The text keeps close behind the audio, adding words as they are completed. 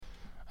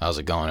How's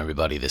it going,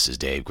 everybody? This is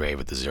Dave Gray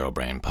with the Zero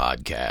Brain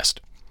Podcast.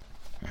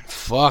 And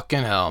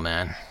fucking hell,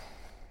 man.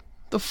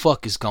 What the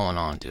fuck is going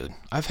on, dude?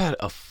 I've had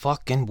a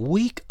fucking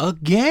week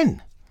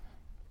again.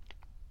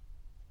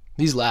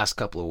 These last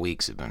couple of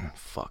weeks have been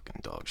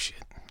fucking dog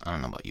shit. I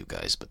don't know about you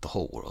guys, but the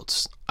whole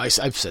world's... I've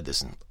said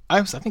this,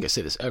 I think I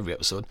say this every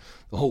episode.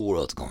 The whole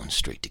world's going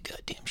straight to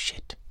goddamn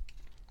shit.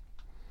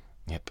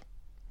 Yep.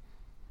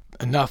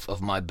 Enough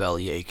of my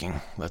belly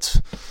aching.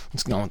 Let's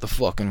go with the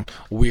fucking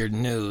weird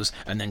news.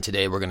 And then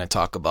today we're going to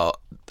talk about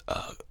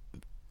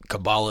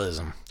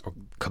Cabalism. Or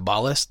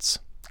Cabalists?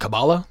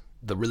 Cabala?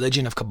 The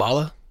religion of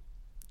Cabala?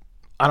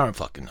 I don't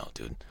fucking know,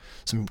 dude.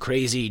 Some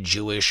crazy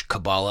Jewish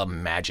Cabala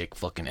magic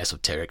fucking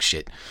esoteric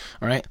shit.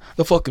 Alright?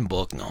 The fucking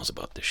book knows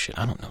about this shit.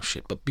 I don't know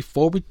shit. But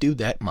before we do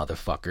that,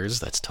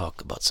 motherfuckers, let's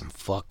talk about some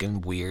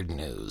fucking weird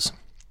news.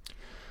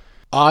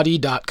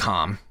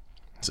 Audi.com.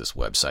 It's this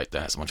website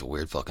that has a bunch of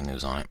weird fucking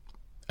news on it.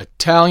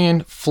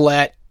 Italian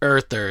flat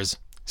earthers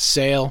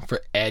sail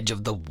for edge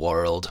of the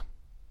world.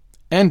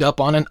 End up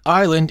on an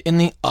island in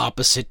the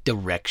opposite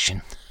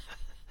direction.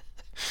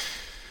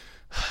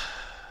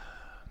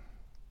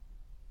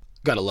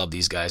 Gotta love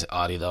these guys at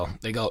Audi, though.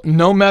 They go,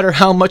 no matter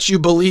how much you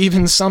believe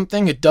in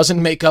something, it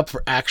doesn't make up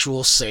for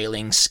actual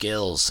sailing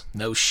skills.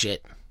 No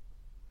shit.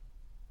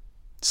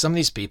 Some of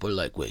these people are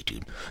like, wait,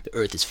 dude, the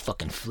earth is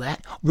fucking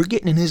flat. We're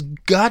getting in this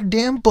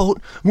goddamn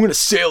boat. We're gonna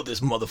sail this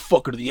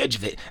motherfucker to the edge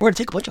of it. We're gonna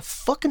take a bunch of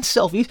fucking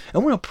selfies,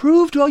 and we're gonna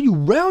prove to all you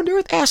round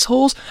earth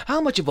assholes how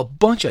much of a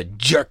bunch of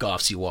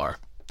jerk-offs you are.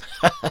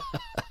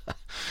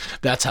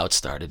 That's how it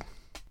started.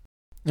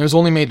 It was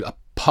only made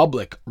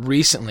public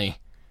recently.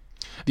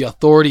 The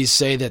authorities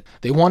say that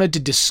they wanted to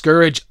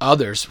discourage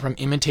others from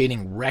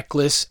imitating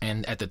reckless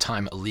and, at the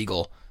time,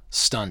 illegal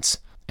stunts.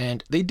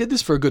 And they did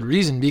this for a good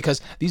reason, because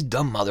these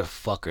dumb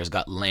motherfuckers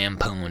got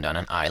lampooned on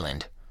an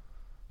island.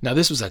 Now,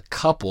 this was a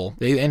couple.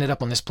 They ended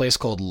up on this place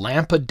called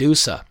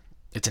Lampedusa.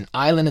 It's an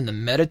island in the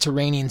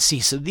Mediterranean Sea.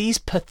 So these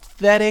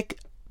pathetic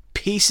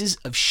pieces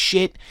of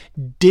shit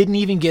didn't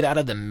even get out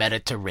of the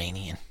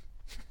Mediterranean.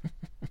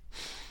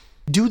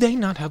 Do they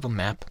not have a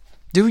map?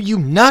 Do you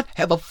not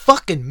have a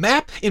fucking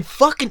map in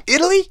fucking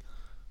Italy?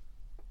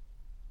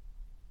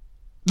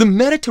 The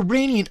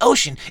Mediterranean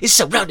Ocean is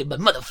surrounded by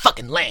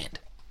motherfucking land.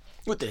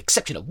 With the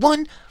exception of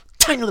one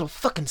tiny little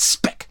fucking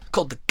speck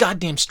called the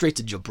goddamn Straits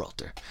of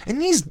Gibraltar. And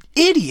these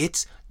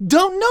idiots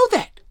don't know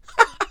that.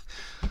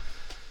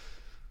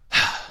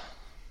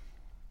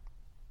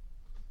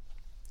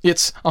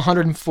 It's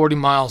 140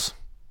 miles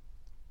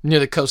near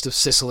the coast of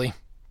Sicily.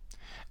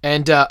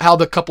 And how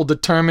the couple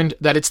determined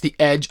that it's the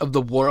edge of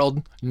the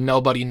world,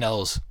 nobody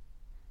knows.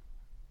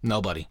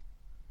 Nobody.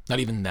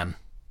 Not even them.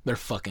 They're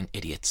fucking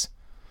idiots.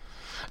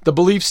 The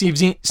belief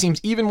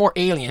seems even more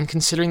alien,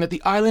 considering that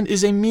the island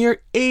is a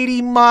mere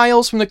 80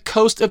 miles from the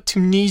coast of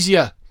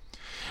Tunisia.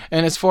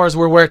 And as far as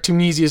we're aware,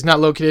 Tunisia is not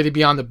located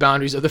beyond the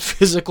boundaries of the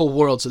physical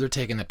world, so they're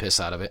taking the piss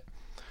out of it.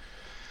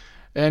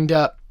 And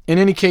in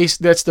any case,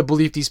 that's the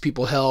belief these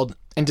people held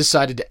and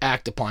decided to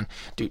act upon.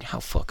 Dude,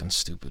 how fucking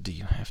stupid do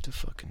you have to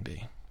fucking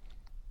be?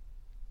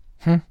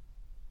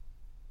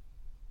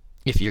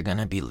 If you're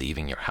gonna be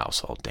leaving your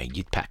house all day,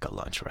 you'd pack a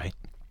lunch, right?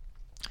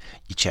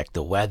 You check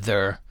the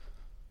weather.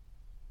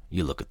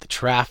 You look at the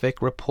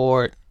traffic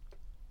report.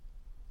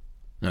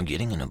 Now,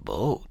 getting in a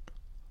boat,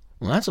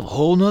 well, that's a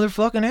whole nother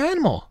fucking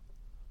animal.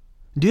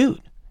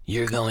 Dude,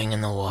 you're going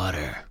in the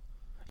water.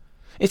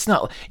 It's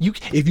not,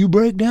 if you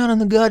break down in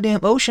the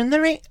goddamn ocean,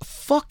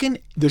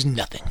 there's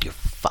nothing. You're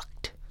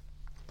fucked.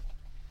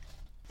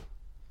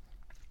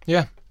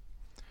 Yeah.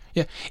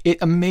 It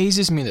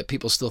amazes me that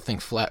people still think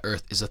flat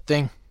earth is a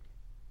thing.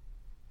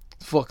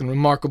 It's fucking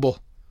remarkable.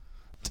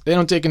 They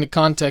don't take into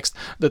context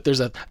that there's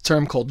a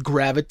term called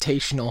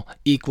gravitational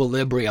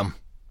equilibrium.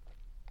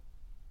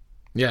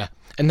 Yeah,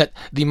 and that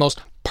the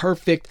most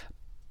perfect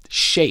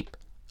shape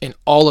in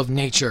all of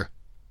nature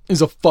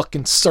is a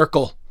fucking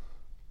circle.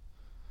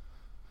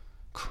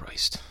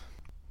 Christ.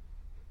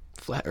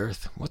 Flat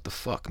earth, what the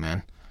fuck,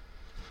 man?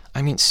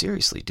 I mean,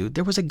 seriously, dude,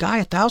 there was a guy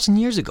 1,000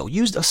 years ago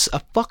used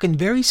a fucking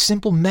very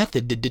simple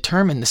method to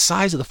determine the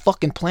size of the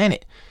fucking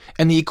planet.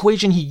 And the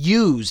equation he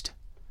used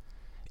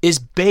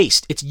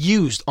it's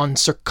used on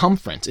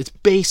circumference. It's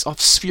based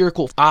off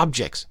spherical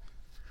objects.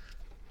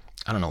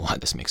 I don't know why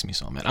this makes me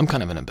so mad. I'm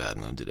kind of in a bad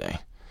mood today.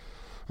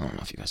 I don't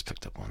know if you guys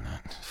picked up on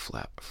that.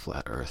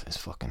 Flat earth is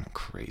fucking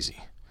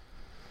crazy.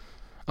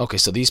 Okay,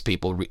 so these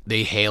people,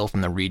 they hail from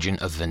the region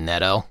of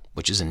Veneto,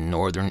 which is in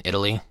northern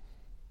Italy.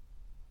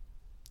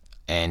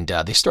 And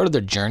they started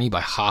their journey by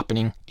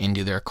hopping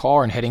into their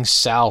car and heading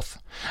south.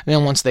 And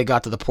then once they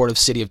got to the port of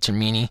city of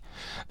Termini,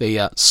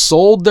 they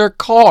sold their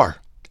car,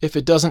 if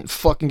it doesn't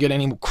fucking get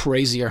any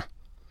crazier,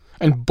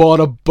 and bought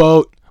a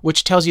boat,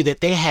 which tells you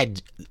that they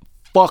had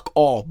fuck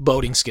all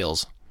boating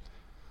skills.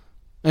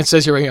 And it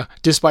says here,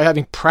 despite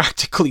having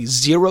practically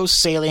zero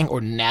sailing or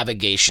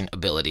navigation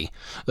ability,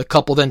 the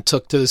couple then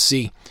took to the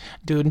sea.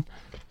 Dude,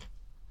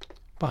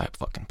 buy a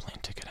fucking plane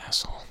ticket,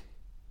 asshole.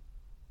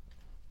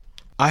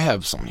 I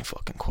have so many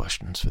fucking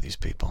questions for these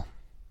people.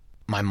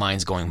 my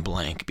mind's going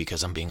blank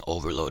because I'm being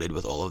overloaded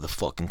with all of the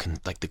fucking,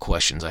 the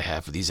questions I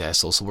have for these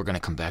assholes, so we're gonna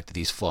come back to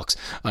these fucks.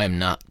 I am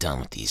not done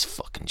with these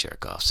fucking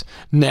jerk-offs.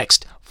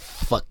 Next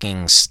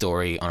fucking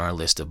story on our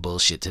list of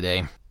bullshit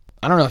today.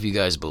 I don't know if you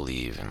guys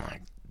believe in,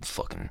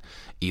 fucking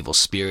evil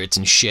spirits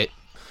and shit.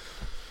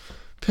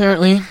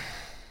 Apparently,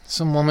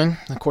 some woman,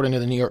 according to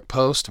the New York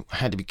Post,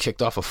 had to be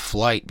kicked off a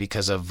flight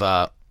because of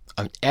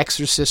an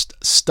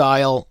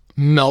exorcist-style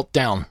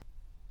meltdown.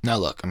 Now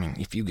look, I mean,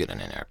 if you get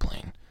in an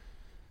airplane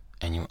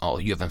and you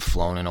haven't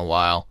flown in a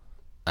while,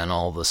 and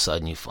all of a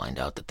sudden you find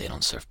out that they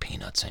don't serve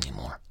peanuts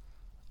anymore,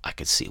 I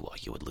could see why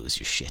you would lose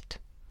your shit.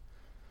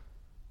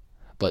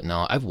 But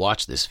no, I've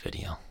watched this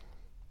video,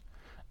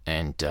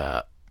 and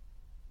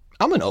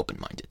I'm an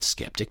open-minded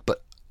skeptic,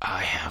 but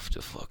I have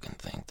to fucking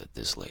think that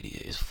this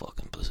lady is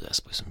fucking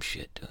possessed by some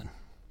shit, dude.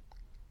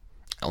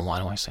 And why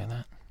do I say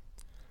that?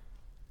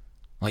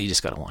 Well, you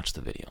just gotta watch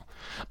the video.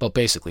 But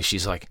basically,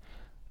 she's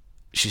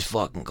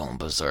fucking going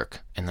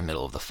berserk in the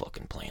middle of the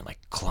fucking plane,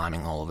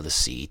 climbing all over the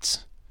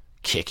seats,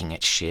 kicking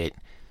at shit,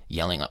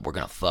 yelling up, "We're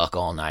gonna fuck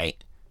all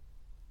night."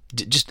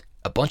 Just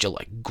a bunch of,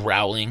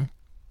 growling.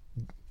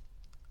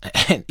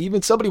 And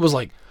even somebody was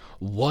like,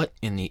 "What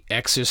in the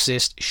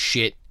exorcist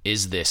shit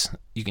is this?"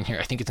 You can hear,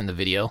 I think it's in the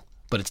video,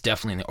 but it's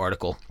definitely in the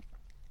article.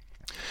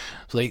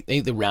 So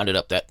they rounded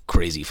up that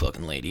crazy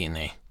fucking lady, and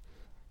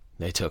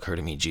they took her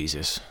to meet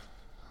Jesus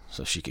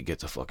so she could get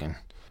the fucking...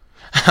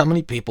 How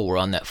many people were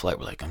on that flight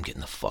were like, "I'm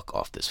getting the fuck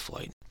off this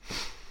flight"?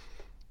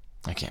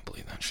 I can't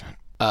believe that shit.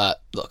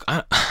 Look,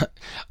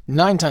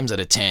 9 times out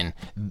of 10,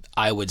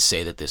 I would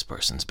say that this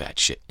person's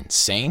batshit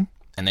insane,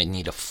 and they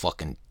need a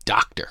fucking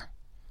doctor.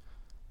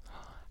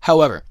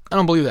 However, I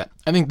don't believe that.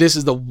 I think this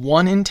is the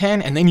 1 in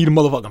 10, and they need a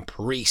motherfucking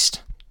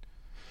priest.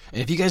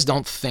 And if you guys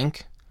don't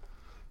think,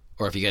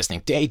 or if you guys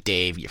think, "Hey,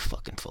 Dave, you're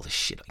fucking full of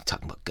shit. You're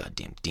talking about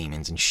goddamn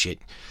demons and shit.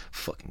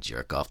 Fucking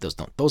jerk off. Those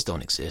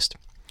don't exist."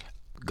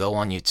 Go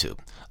on YouTube.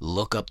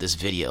 Look up this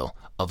video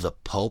of the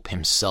Pope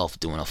himself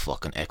doing a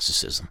fucking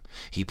exorcism.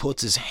 He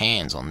puts his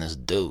hands on this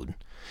dude,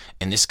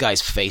 and this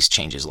guy's face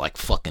changes like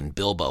fucking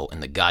Bilbo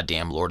in the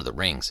goddamn Lord of the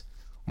Rings.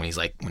 When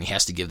he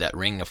has to give that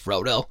ring to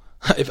Frodo.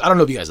 I don't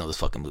know if you guys know this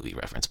fucking movie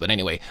reference, but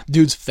anyway,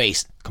 dude's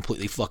face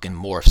completely fucking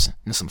morphs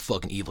into some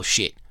fucking evil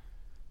shit.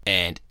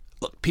 And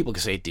look, people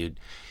can say, "Dude,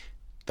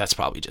 that's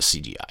probably just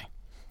CGI."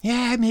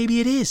 Yeah, maybe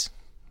it is.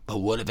 But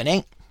what if it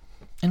ain't?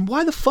 And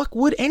why the fuck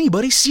would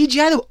anybody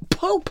CGI the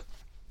Pope?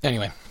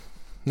 Anyway,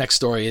 next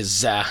story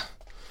is,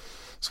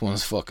 this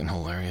one's fucking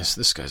hilarious.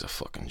 This guy's a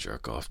fucking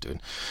jerk off,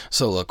 dude.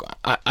 So look,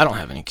 I don't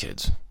have any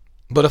kids.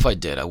 But if I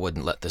did, I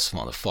wouldn't let this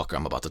motherfucker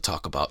I'm about to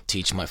talk about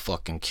teach my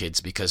fucking kids,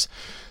 because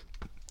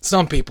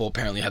some people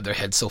apparently have their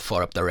heads so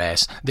far up their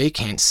ass, they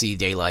can't see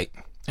daylight.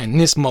 And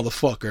this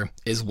motherfucker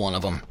is one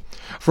of them.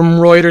 From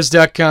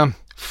Reuters.com,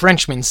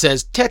 Frenchman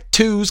says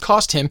tattoos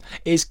cost him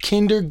his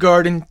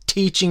kindergarten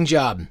teaching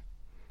job.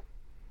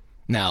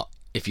 Now,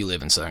 if you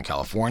live in Southern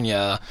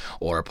California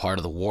or a part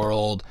of the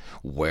world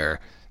where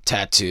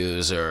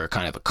tattoos are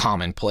kind of a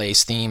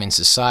commonplace theme in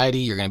society,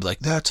 you're going to be like,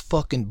 "That's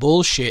fucking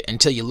bullshit,"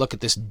 until you look at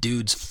this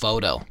dude's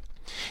photo.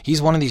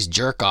 He's one of these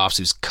jerk-offs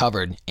who's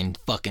covered in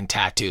fucking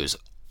tattoos,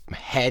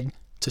 head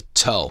to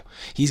toe.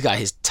 He's got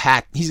his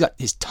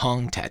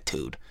tongue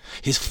tattooed.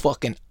 His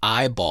fucking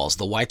eyeballs,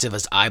 the whites of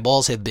his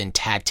eyeballs have been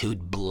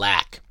tattooed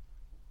black.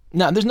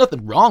 Now, there's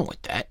nothing wrong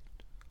with that.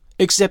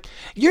 Except,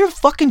 you're a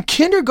fucking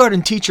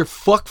kindergarten teacher,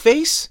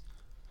 fuckface.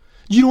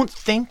 You don't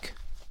think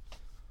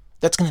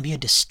that's gonna be a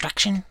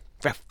distraction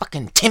for a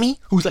fucking Timmy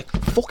who's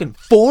fucking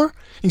 4?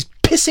 He's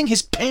pissing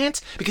his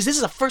pants because this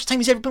is the first time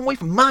he's ever been away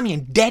from mommy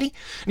and daddy,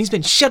 and he's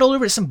been shed all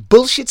over to some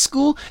bullshit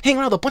school, hanging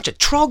around with a bunch of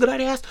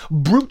troglodyte-ass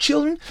brute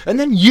children, and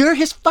then you're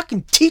his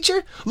fucking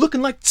teacher,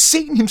 looking like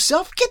Satan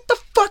himself? Get the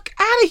fuck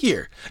out of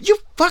here, you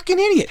fucking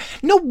idiot.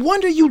 No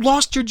wonder you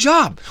lost your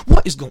job.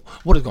 What is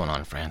going on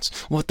in France?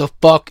 What the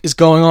fuck is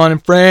going on in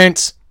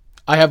France?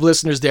 I have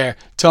listeners there.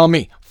 Tell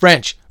me,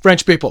 French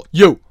people,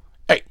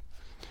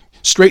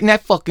 straighten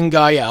that fucking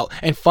guy out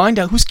and find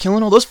out who's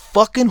killing all those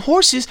fucking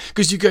horses,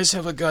 because you guys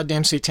have a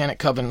goddamn satanic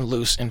coven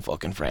loose in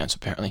fucking France,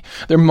 apparently.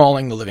 They're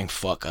mauling the living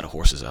fuck out of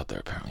horses out there,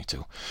 apparently,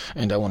 too.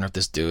 And I wonder if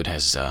this dude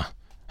has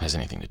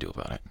anything to do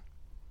about it.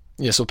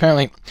 Yeah, so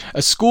apparently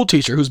a school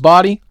teacher whose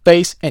body,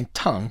 face, and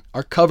tongue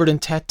are covered in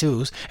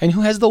tattoos and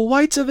who has the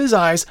whites of his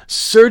eyes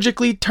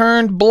surgically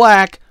turned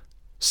black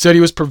said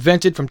he was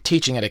prevented from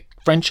teaching at a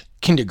French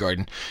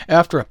kindergarten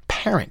after a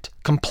parent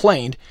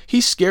complained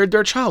he scared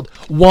their child.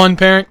 One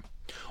parent?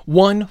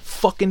 One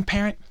fucking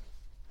parent?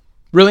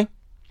 Really?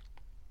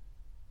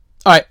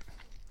 Alright.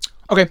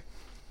 Okay.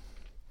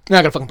 Now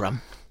I got a fucking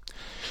problem.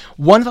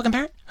 One fucking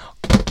parent?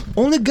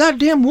 Only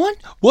goddamn one?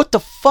 What the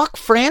fuck,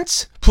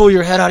 France? Pull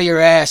your head out of your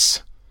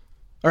ass.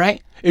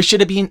 Alright? It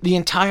should have been the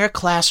entire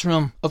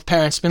classroom of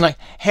parents been like,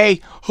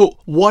 "Hey,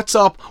 what's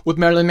up with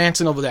Marilyn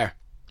Manson over there?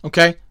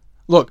 Okay?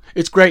 Look,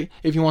 it's great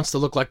if he wants to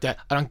look like that.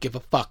 I don't give a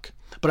fuck.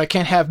 But I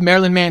can't have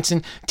Marilyn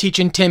Manson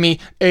teaching Timmy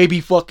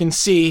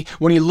ABC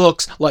when he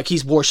looks like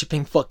he's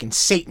worshiping fucking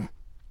Satan.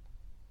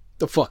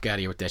 The fuck out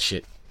of here with that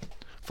shit.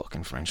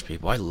 fucking French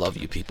people. I love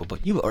you people,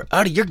 but you are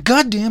out of your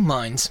goddamn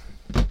minds.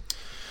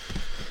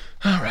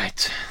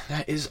 Alright,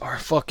 that is our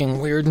fucking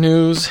weird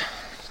news.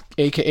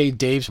 AKA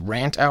Dave's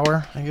rant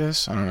hour, I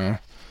guess. I don't know.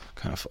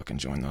 Kind of fucking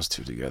join those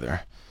two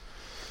together.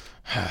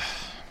 I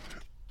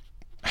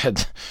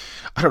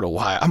don't know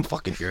why. I'm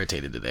fucking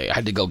irritated today. I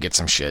had to go get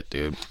some shit,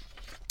 dude.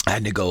 I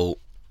had to go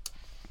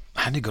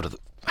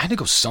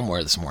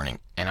somewhere this morning,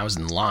 and I was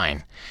in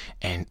line,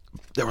 and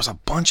there was a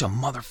bunch of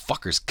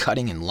motherfuckers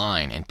cutting in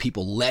line, and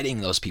people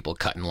letting those people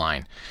cut in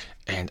line.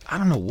 And I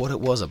don't know what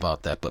it was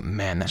about that, but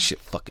man, that shit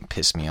fucking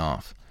pissed me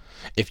off.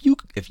 If you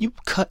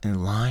cut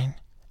in line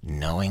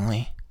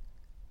knowingly,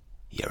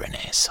 you're an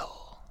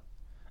asshole.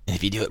 And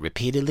if you do it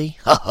repeatedly,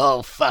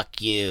 oh,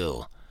 fuck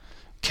you.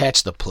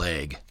 Catch the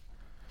plague.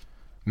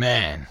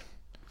 Man,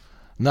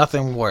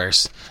 nothing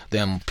worse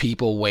than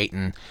people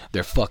waiting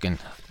their fucking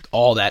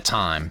all that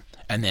time,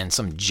 and then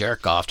some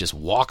jerk off just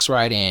walks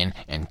right in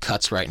and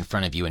cuts right in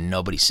front of you, and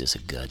nobody says a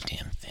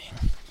goddamn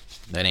thing.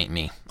 That ain't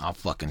me. I'll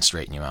fucking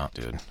straighten you out,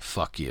 dude.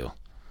 Fuck you.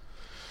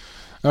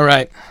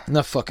 Alright,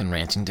 enough fucking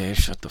ranting, Dave.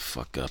 Shut the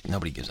fuck up.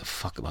 Nobody gives a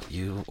fuck about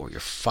you or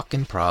your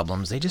fucking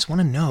problems. They just want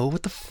to know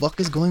what the fuck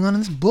is going on in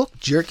this book,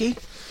 jerky.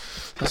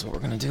 That's what we're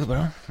going to do,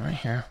 bro. Right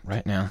here,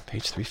 right now,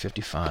 page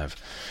 355.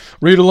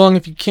 Read along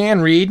if you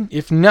can read.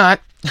 If not,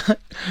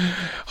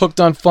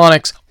 Hooked on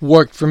Phonics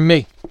worked for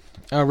me.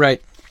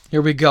 Alright,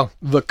 here we go.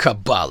 The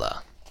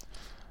Cabala.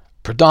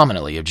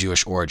 Predominantly of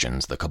Jewish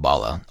origins, the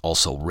Cabala,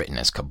 also written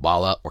as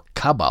Cabala or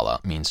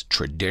Cabala, means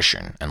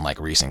tradition, and like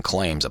recent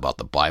claims about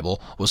the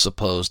Bible, was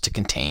supposed to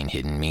contain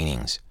hidden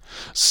meanings.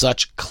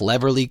 Such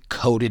cleverly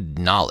coded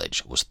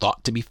knowledge was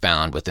thought to be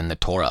found within the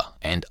Torah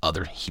and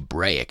other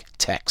Hebraic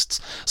texts,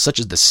 such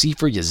as the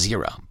Sefer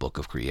Yetzirah, Book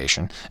of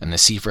Creation, and the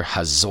Sefer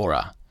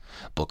Hazorah,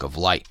 Book of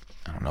Light.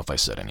 I don't know if I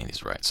said any of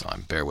these right, so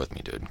bear with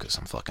me, dude, because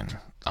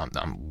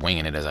I'm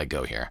winging it as I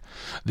go here.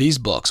 These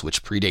books,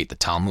 which predate the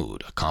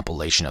Talmud, a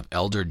compilation of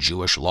elder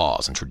Jewish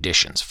laws and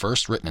traditions,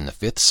 first written in the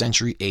 5th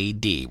century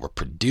A.D., were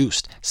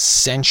produced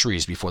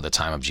centuries before the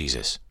time of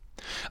Jesus.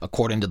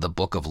 According to the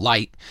Book of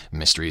Light,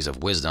 mysteries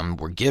of wisdom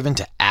were given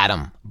to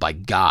Adam by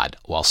God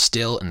while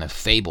still in the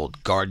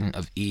fabled Garden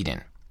of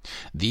Eden.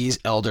 These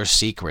elder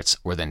secrets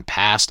were then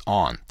passed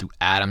on through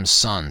Adam's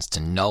sons to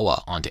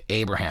Noah onto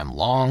Abraham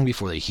long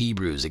before the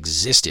Hebrews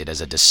existed as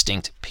a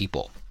distinct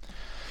people.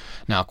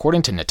 Now,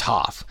 according to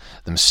Nataf,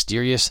 the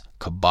mysterious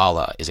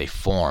Cabala is a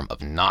form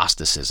of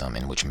Gnosticism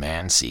in which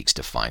man seeks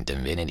to find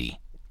divinity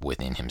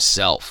within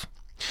himself.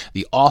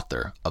 The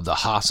author of the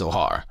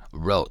Ha-Zohar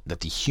wrote that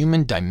the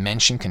human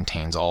dimension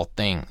contains all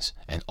things,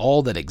 and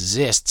all that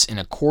exists in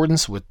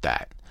accordance with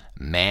that.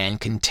 Man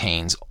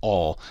contains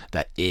all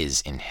that is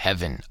in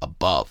heaven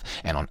above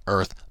and on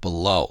earth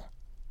below.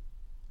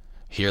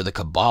 Here the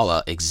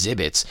Cabala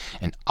exhibits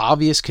an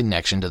obvious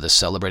connection to the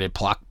celebrated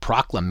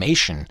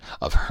proclamation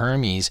of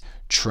Hermes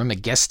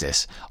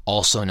Trismegistus,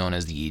 also known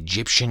as the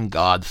Egyptian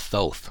god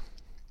Thoth,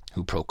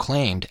 who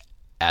proclaimed,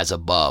 "As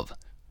above,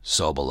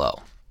 so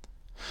below."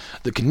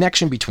 The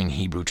connection between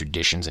Hebrew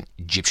traditions and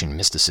Egyptian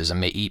mysticism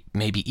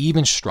may be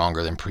even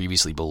stronger than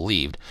previously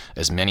believed,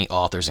 as many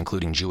authors,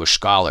 including Jewish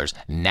scholars,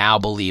 now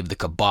believe the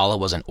Cabala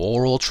was an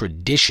oral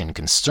tradition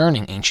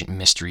concerning ancient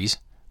mysteries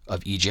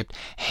of Egypt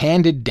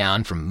handed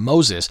down from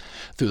Moses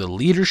through the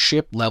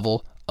leadership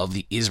level of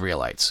the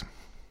Israelites.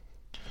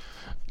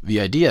 The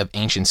idea of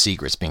ancient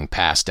secrets being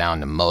passed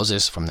down to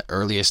Moses from the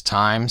earliest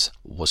times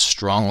was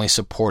strongly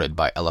supported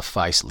by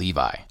Eliphas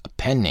Levi, a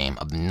pen name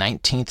of the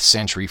 19th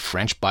century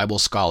French Bible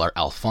scholar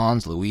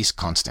Alphonse Louis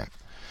Constant.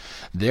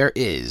 There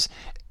is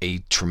a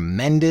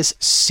tremendous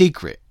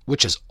secret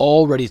which has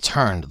already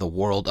turned the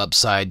world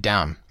upside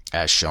down,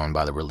 as shown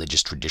by the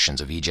religious traditions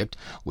of Egypt,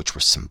 which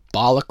were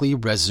symbolically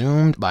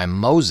resumed by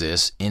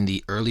Moses in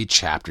the early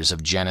chapters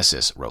of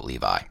Genesis, wrote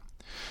Levi,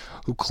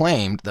 who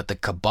claimed that the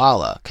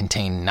Cabala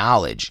contained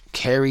knowledge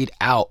carried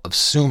out of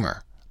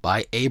Sumer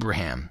by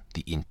Abraham,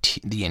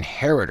 the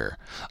inheritor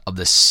of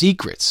the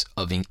secrets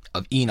of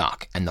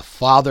Enoch and the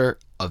father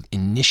of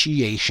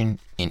initiation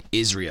in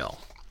Israel.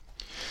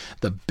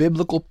 The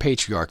biblical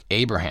patriarch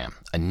Abraham,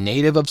 a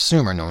native of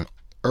Sumer known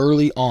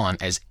early on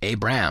as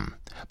Abram,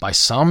 by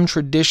some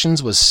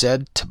traditions was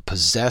said to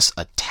possess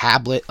a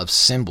tablet of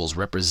symbols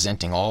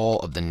representing all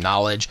of the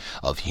knowledge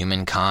of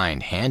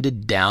humankind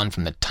handed down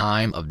from the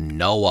time of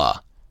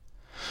Noah.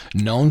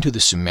 Known to the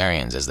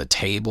Sumerians as the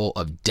Table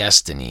of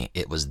Destiny,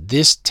 it was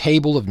this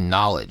table of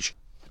knowledge,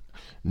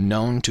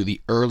 known to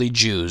the early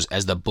Jews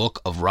as the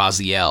Book of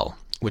Raziel,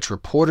 which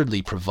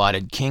reportedly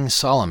provided King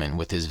Solomon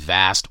with his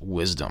vast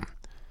wisdom.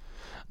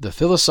 The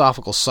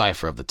philosophical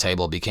cipher of the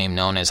table became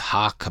known as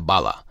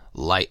Ha-Cabala,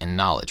 light and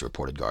knowledge,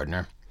 reported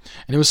Gardner.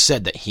 And it was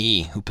said that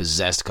he who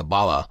possessed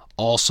Cabala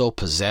also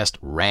possessed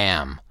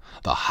Ram,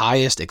 the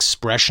highest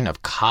expression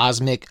of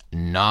cosmic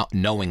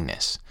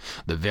knowingness.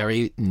 The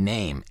very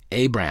name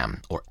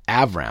Abram or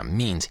Avram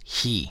means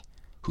he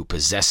who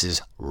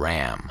possesses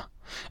Ram.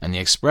 And the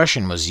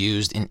expression was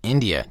used in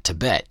India,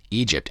 Tibet,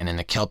 Egypt, and in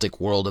the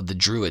Celtic world of the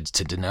Druids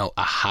to denote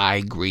a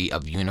high degree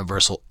of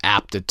universal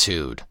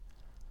aptitude.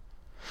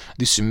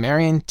 The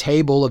Sumerian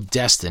table of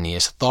destiny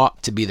is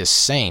thought to be the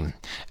same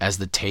as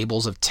the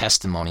tables of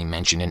testimony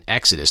mentioned in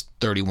Exodus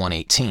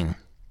 31:18.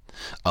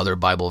 Other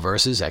Bible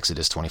verses,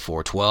 Exodus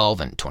 24:12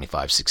 and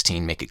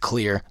 25:16, make it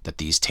clear that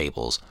these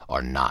tables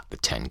are not the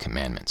Ten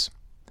Commandments.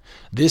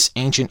 This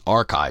ancient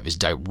archive is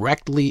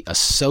directly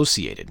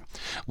associated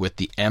with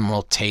the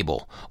Emerald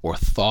Table, or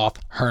Thoth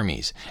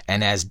Hermes,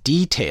 and as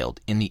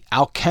detailed in the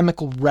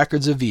alchemical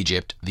records of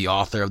Egypt, the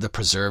author of the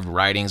preserved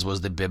writings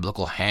was the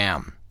biblical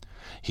Ham.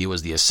 He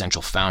was the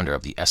essential founder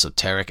of the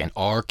esoteric and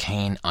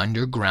arcane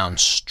underground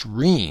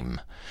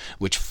stream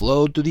which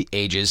flowed through the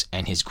ages,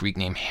 and his Greek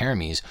name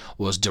Hermes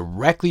was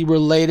directly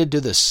related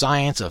to the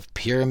science of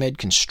pyramid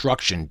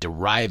construction,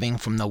 deriving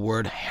from the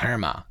word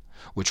herma,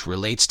 which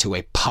relates to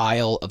a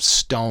pile of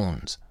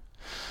stones.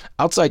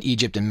 Outside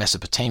Egypt and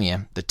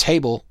Mesopotamia, the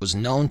table was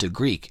known to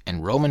Greek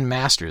and Roman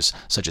masters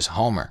such as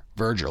Homer,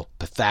 Virgil,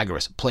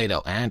 Pythagoras,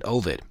 Plato, and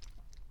Ovid.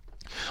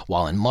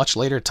 While in much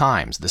later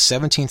times, the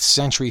 17th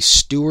century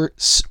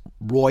Stuart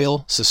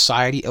Royal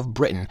Society of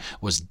Britain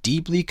was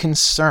deeply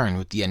concerned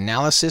with the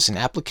analysis and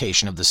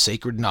application of the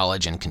sacred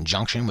knowledge in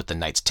conjunction with the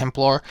Knights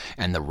Templar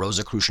and the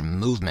Rosicrucian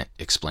movement,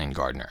 explained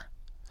Gardner.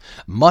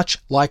 Much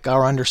like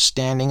our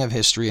understanding of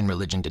history and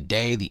religion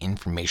today, the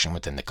information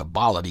within the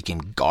Cabala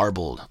became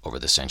garbled over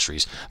the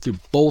centuries through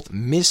both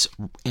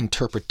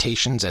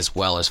misinterpretations as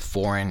well as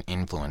foreign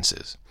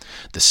influences.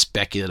 The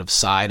speculative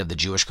side of the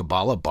Jewish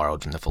Cabala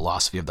borrowed from the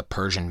philosophy of the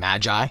Persian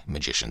Magi,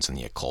 magicians in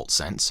the occult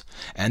sense,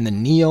 and the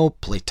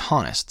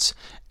Neoplatonists,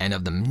 and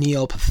of the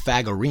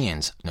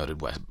Neo-Pythagoreans,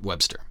 noted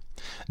Webster.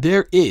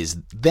 There is,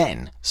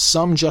 then,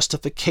 some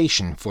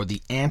justification for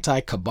the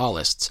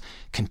anti-Kabbalists'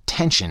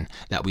 contention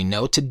that we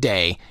know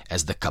today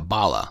as the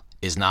Cabala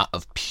is not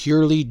of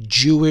purely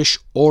Jewish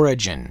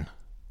origin.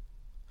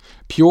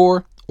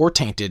 Pure or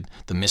tainted,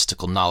 the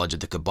mystical knowledge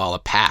of the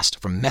Cabala passed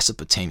from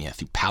Mesopotamia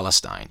through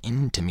Palestine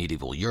into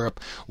medieval Europe,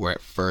 where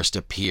it first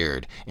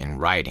appeared in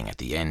writing at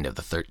the end of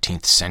the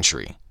 13th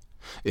century.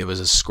 It was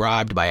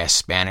ascribed by a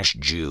Spanish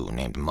Jew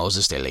named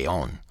Moses de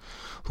Leon,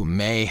 who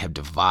may have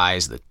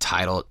devised the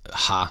title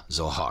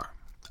Ha-Zohar,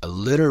 a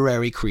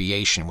literary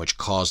creation which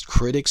caused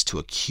critics to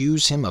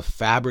accuse him of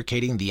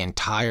fabricating the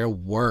entire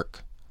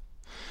work.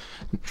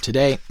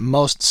 Today,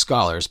 most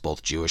scholars,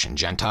 both Jewish and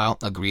Gentile,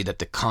 agree that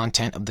the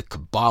content of the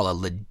Cabala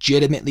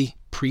legitimately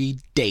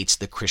predates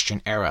the Christian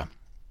era.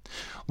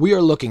 We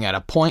are looking at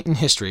a point in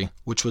history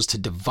which was to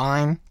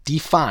define,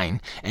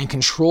 and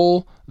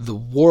control the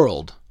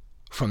world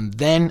from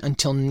then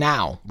until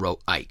now,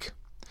 wrote Ike.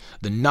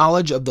 The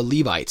knowledge of the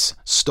Levites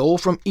stole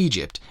from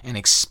Egypt and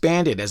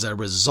expanded as a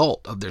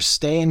result of their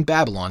stay in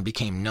Babylon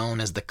became known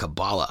as the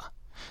Cabala.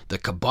 The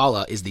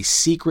Cabala is the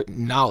secret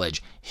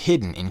knowledge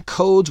hidden in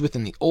codes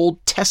within the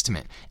Old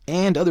Testament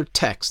and other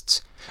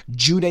texts.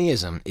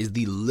 Judaism is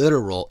the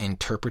literal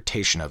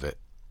interpretation of it.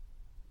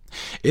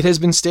 It has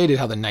been stated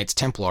how the Knights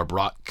Templar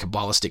brought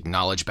Kabbalistic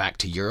knowledge back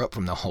to Europe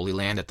from the Holy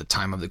Land at the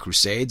time of the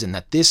Crusades, and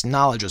that this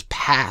knowledge was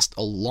passed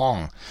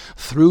along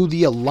through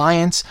the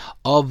alliance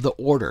of the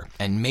order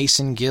and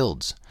Mason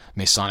guilds.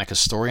 Masonic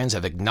historians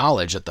have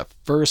acknowledged that the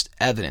first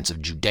evidence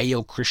of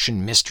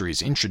Judeo-Christian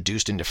mysteries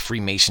introduced into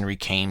Freemasonry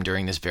came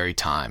during this very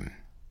time.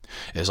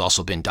 It has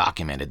also been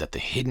documented that the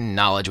hidden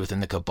knowledge within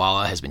the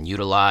Cabala has been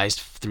utilized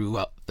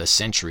throughout the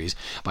centuries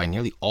by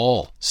nearly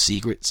all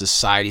secret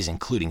societies,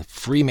 including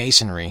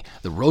Freemasonry,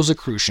 the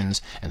Rosicrucians,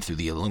 and through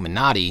the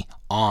Illuminati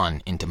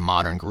on into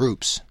modern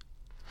groups.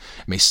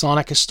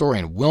 Masonic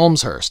historian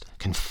Wilmshurst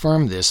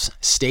confirmed this,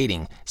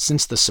 stating,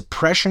 "Since the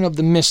suppression of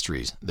the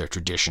mysteries, their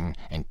tradition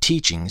and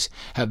teachings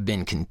have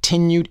been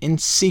continued in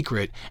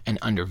secret and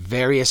under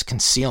various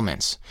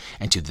concealments,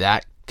 and to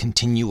that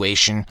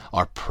continuation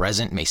our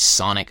present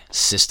Masonic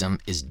system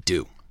is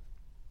due."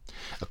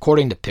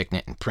 According to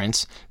Picknett and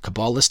Prince,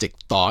 Kabbalistic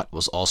thought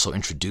was also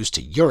introduced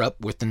to Europe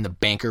within the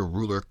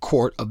banker-ruler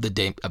court of the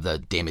de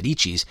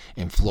Medicis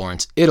in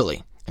Florence,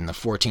 Italy, in the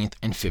 14th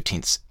and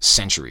 15th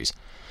centuries,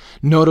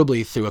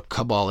 notably through a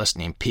Kabbalist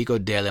named Pico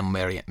della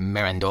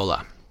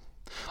Mirandola.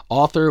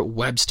 Author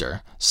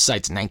Webster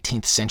cites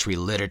 19th century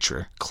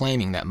literature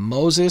claiming that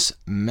Moses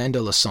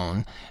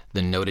Mendelssohn,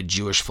 the noted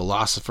Jewish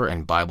philosopher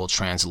and Bible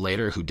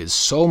translator who did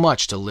so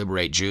much to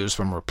liberate Jews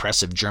from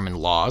repressive German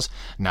laws,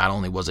 not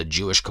only was a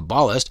Jewish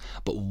Kabbalist,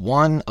 but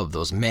one of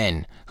those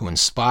men who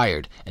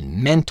inspired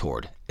and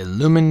mentored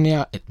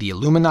the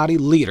Illuminati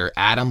leader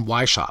Adam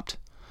Weishaupt.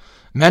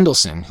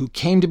 Mendelssohn, who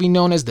came to be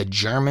known as the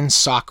German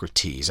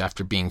Socrates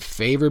after being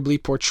favorably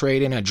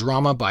portrayed in a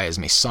drama by his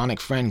Masonic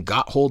friend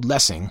Gotthold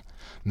Lessing,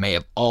 may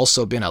have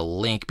also been a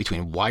link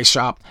between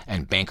Weishaupt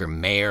and banker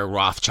Mayer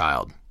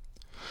Rothschild.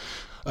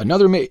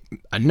 Another may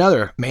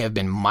have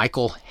been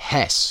Michael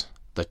Hess,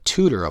 the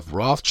tutor of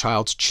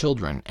Rothschild's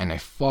children and a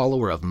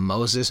follower of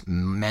Moses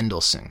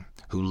Mendelssohn,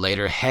 who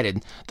later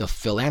headed the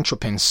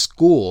Philanthropian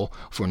School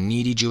for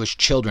Needy Jewish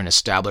Children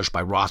established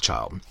by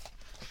Rothschild.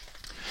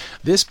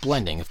 This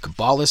blending of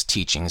Kabbalist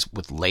teachings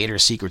with later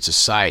secret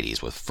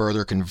societies was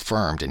further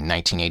confirmed in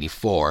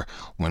 1984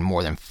 when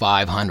more than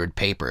 500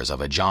 papers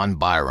of a John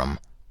Byrom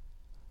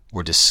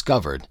were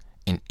discovered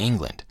in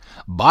England.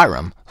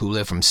 Byrom, who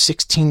lived from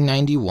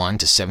 1691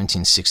 to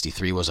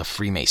 1763, was a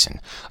Freemason,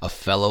 a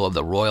Fellow of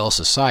the Royal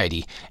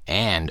Society,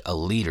 and a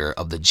leader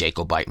of the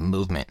Jacobite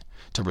movement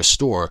to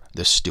restore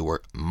the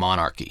Stuart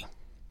monarchy.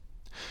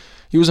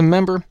 He was a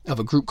member of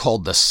a group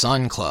called the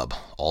Sun Club,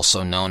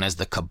 also known as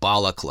the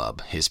Cabala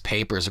Club. His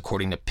papers,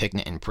 according to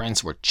Picknett and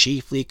Prince, were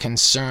chiefly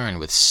concerned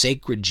with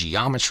sacred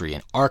geometry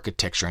and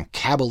architecture and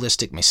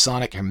Kabbalistic,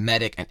 Masonic,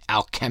 Hermetic, and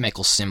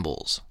alchemical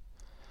symbols.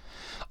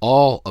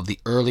 All of the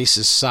early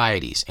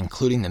societies,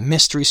 including the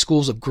mystery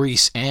schools of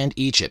Greece and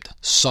Egypt,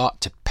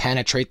 sought to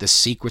penetrate the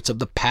secrets of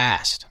the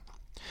past.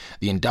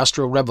 The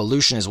Industrial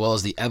Revolution, as well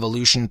as the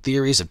evolution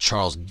theories of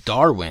Charles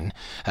Darwin,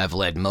 have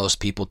led most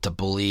people to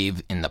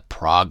believe in the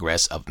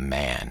progress of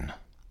man.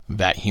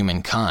 That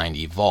humankind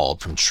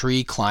evolved from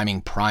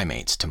tree-climbing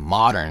primates to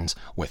moderns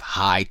with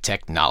high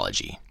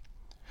technology.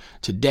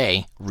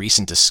 Today,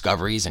 recent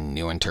discoveries and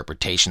new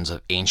interpretations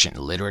of ancient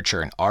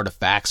literature and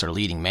artifacts are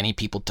leading many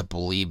people to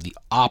believe the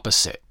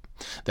opposite,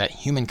 that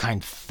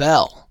humankind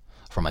fell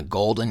from a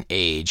golden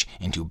age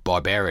into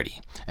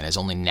barbarity and is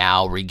only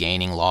now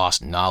regaining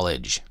lost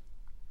knowledge.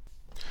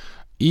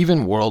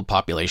 Even world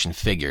population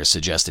figures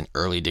suggest an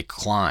early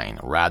decline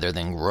rather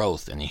than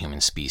growth in the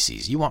human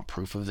species. You want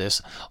proof of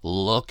this?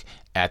 Look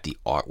at the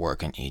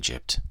artwork in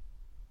Egypt.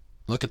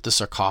 Look at the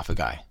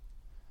sarcophagi.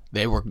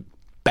 They were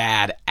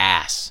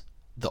badass.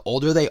 The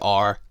older they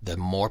are, the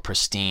more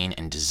pristine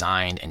and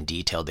designed and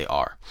detailed they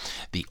are.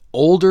 The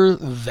older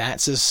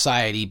that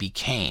society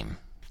became,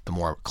 the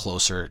more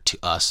closer to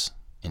us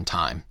in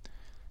time.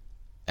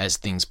 As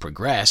things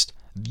progressed,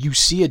 you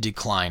see a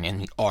decline in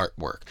the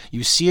artwork.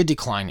 You see a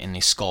decline in the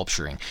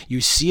sculpturing.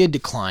 You see a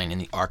decline in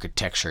the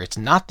architecture. It's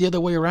not the other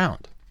way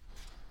around.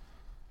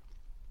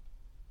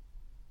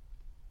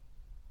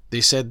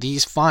 They said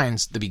these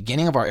finds, the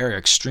beginning of our era, are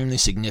extremely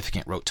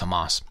significant, wrote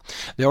Tomas.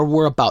 There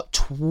were about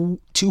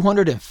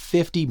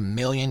 250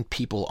 million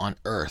people on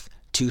Earth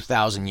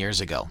 2,000 years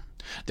ago.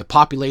 The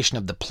population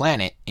of the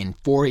planet in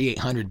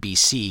 4800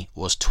 BC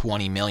was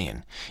 20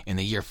 million. In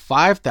the year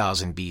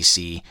 5000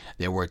 BC,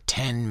 there were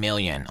 10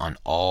 million on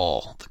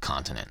all the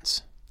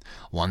continents.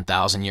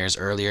 1,000 years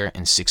earlier,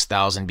 in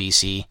 6000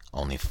 BC,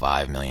 only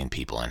 5 million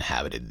people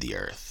inhabited the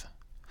Earth.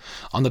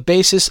 On the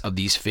basis of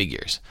these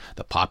figures,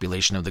 the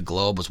population of the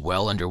globe was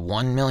well under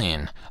 1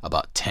 million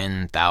about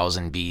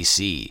 10,000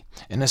 BC,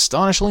 an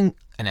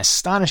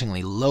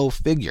astonishingly low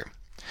figure.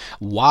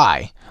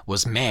 Why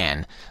was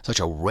man such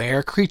a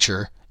rare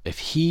creature if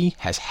he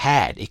has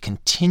had a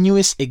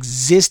continuous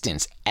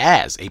existence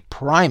as a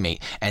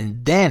primate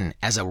and then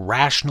as a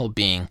rational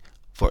being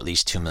for at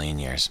least 2 million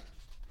years?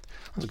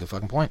 That's a good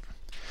fucking point.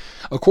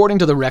 According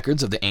to the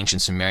records of the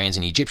ancient Sumerians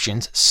and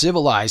Egyptians,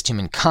 civilized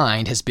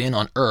humankind has been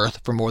on Earth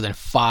for more than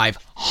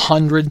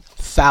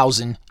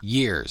 500,000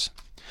 years.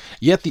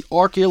 Yet the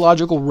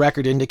archaeological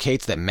record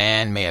indicates that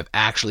man may have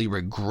actually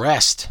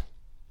regressed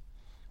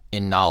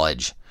in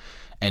knowledge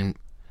and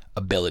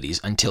abilities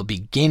until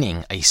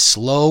beginning a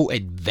slow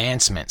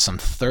advancement some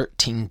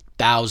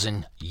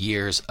 13,000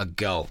 years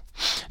ago.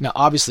 Now,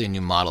 obviously, a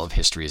new model of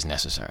history is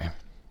necessary,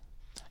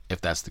 if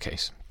that's the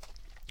case.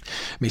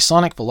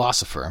 Masonic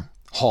philosopher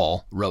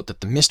Hall wrote that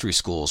the mystery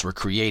schools were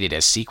created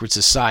as secret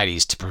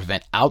societies to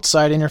prevent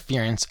outside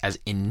interference as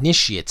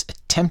initiates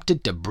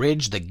attempted to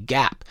bridge the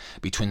gap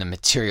between the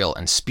material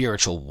and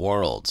spiritual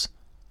worlds.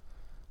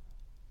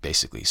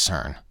 Basically,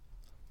 CERN.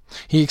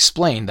 He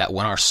explained that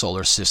when our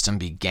solar system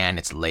began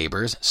its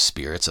labors,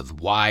 spirits of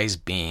wise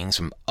beings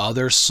from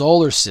other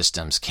solar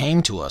systems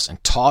came to us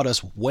and taught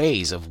us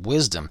ways of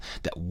wisdom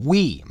that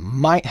we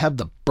might have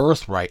the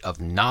birthright of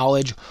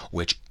knowledge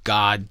which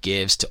God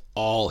gives to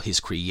all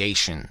his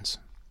creations.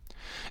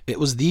 It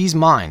was these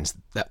minds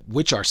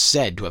which are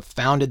said to have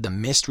founded the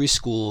mystery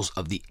schools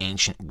of the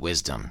ancient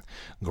wisdom.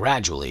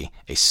 Gradually,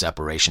 a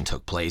separation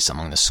took place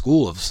among the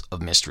schools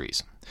of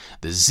mysteries.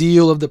 The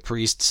zeal of the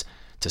priests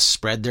to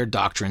spread their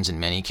doctrines in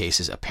many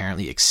cases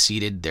apparently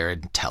exceeded their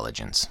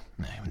intelligence.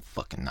 I'm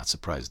fucking not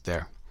surprised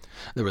there.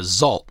 The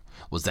result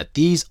was that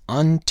these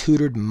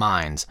untutored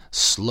minds,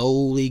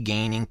 slowly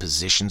gaining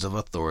positions of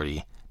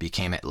authority,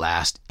 became at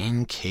last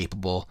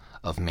incapable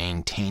of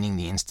maintaining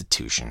the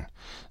institution,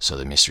 so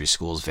the mystery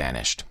schools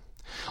vanished.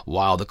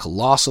 While the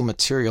colossal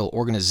material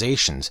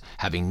organizations,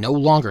 having no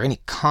longer any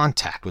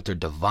contact with their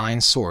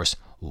divine source,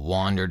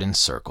 wandered in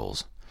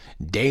circles,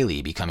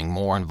 daily becoming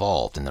more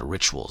involved in the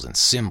rituals and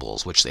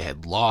symbols which they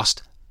had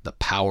lost the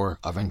power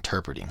of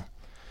interpreting.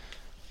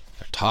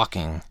 They're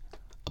talking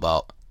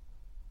about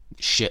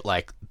shit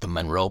like the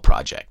Monroe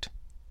Project,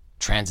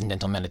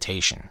 transcendental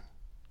meditation,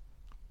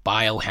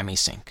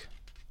 biohemisync,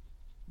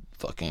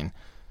 fucking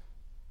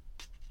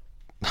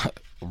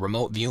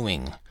remote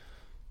viewing,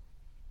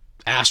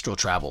 astral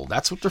travel.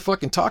 That's what they're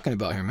fucking talking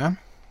about here, man.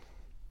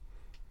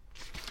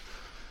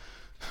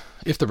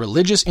 If the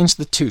religious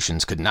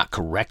institutions could not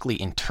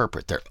correctly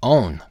interpret their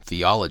own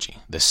theology,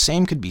 the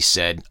same could be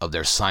said of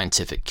their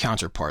scientific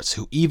counterparts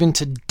who even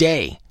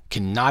today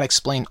cannot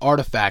explain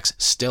artifacts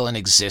still in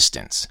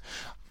existence.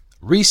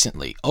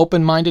 Recently,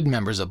 open-minded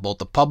members of both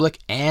the public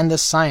and the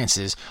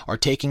sciences are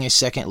taking a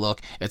second look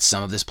at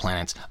some of this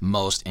planet's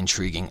most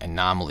intriguing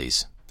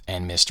anomalies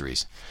and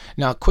mysteries.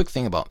 Now, a quick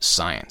thing about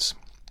science.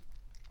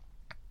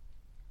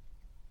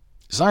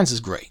 Science is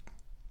great.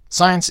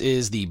 Science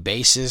is the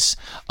basis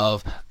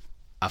of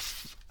a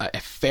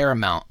fair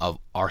amount of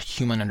our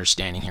human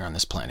understanding here on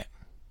this planet.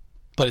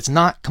 But it's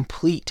not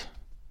complete.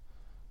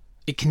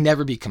 It can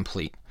never be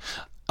complete.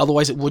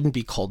 Otherwise, it wouldn't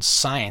be called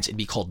science. It'd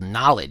be called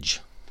knowledge.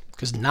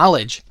 Because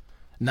knowledge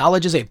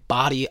is a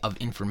body of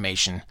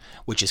information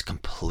which is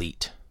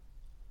complete,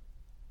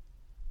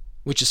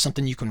 which is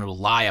something you can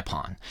rely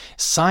upon.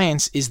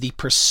 Science is the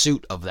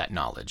pursuit of that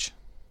knowledge.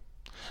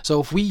 So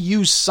if we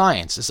use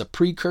science as a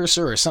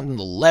precursor or something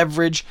to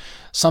leverage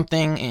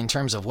something in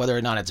terms of whether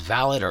or not it's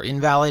valid or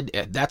invalid,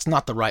 that's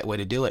not the right way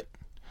to do it.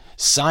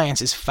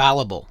 Science is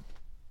fallible.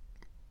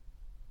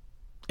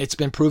 It's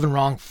been proven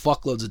wrong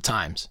fuckloads of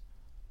times.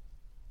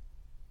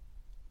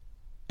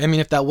 I mean,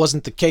 if that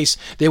wasn't the case,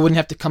 they wouldn't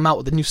have to come out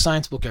with a new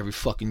science book every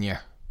fucking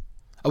year.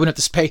 I wouldn't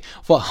have to pay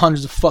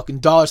hundreds of fucking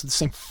dollars for the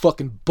same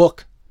fucking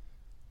book.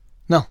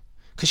 No,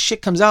 because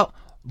shit comes out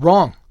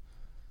wrong.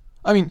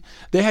 I mean,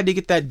 they had to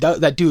get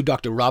that dude,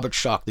 Dr. Robert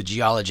Schoch, the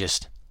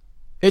geologist.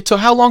 It took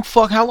how long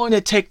did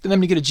it take them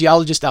to get a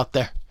geologist out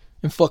there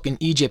in fucking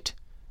Egypt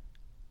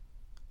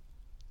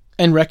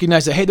and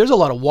recognize that, hey, there's a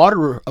lot of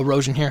water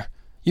erosion here.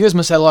 You guys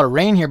must have had a lot of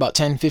rain here about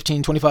 10,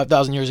 15,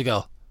 25,000 years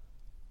ago.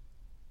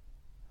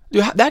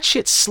 Dude, that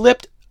shit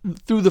slipped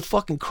through the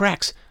fucking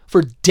cracks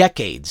for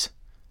decades.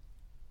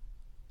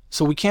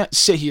 So we can't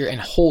sit here and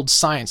hold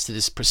science to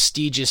this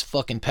prestigious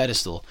fucking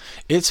pedestal.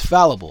 It's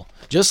fallible,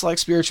 just like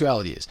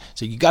spirituality is.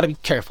 So you got to be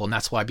careful, and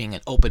that's why being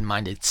an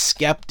open-minded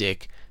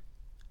skeptic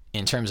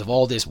in terms of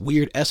all this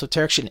weird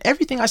esoteric shit and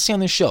everything I see on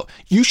this show,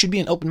 you should be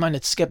an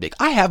open-minded skeptic.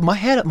 I have my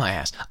head up my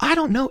ass. I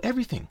don't know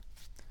everything.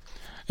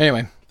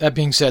 Anyway, that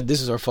being said,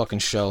 this is our fucking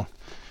show.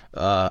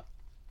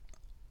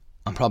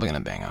 I'm probably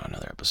going to bang out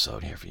another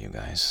episode here for you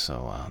guys,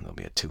 so there'll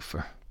be a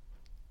twofer.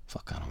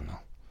 Fuck, I don't know.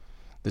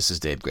 This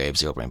is Dave Graves,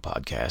 Zero Brain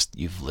Podcast.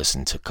 You've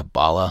listened to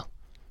Cabala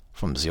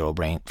from Rule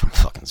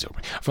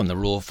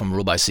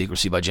By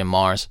Secrecy by Jim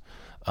Mars.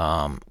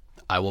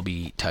 I'll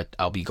be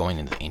going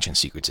into the ancient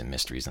secrets and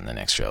mysteries in the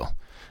next show,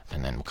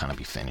 and then we'll kind of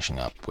be finishing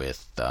up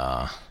with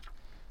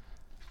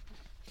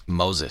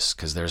Moses,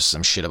 because there's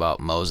some shit about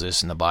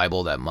Moses in the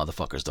Bible that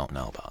motherfuckers don't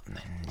know about, and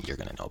then you're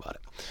gonna know about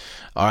it.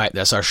 All right,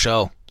 that's our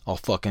show.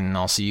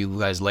 I'll see you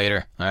guys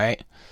later. All right.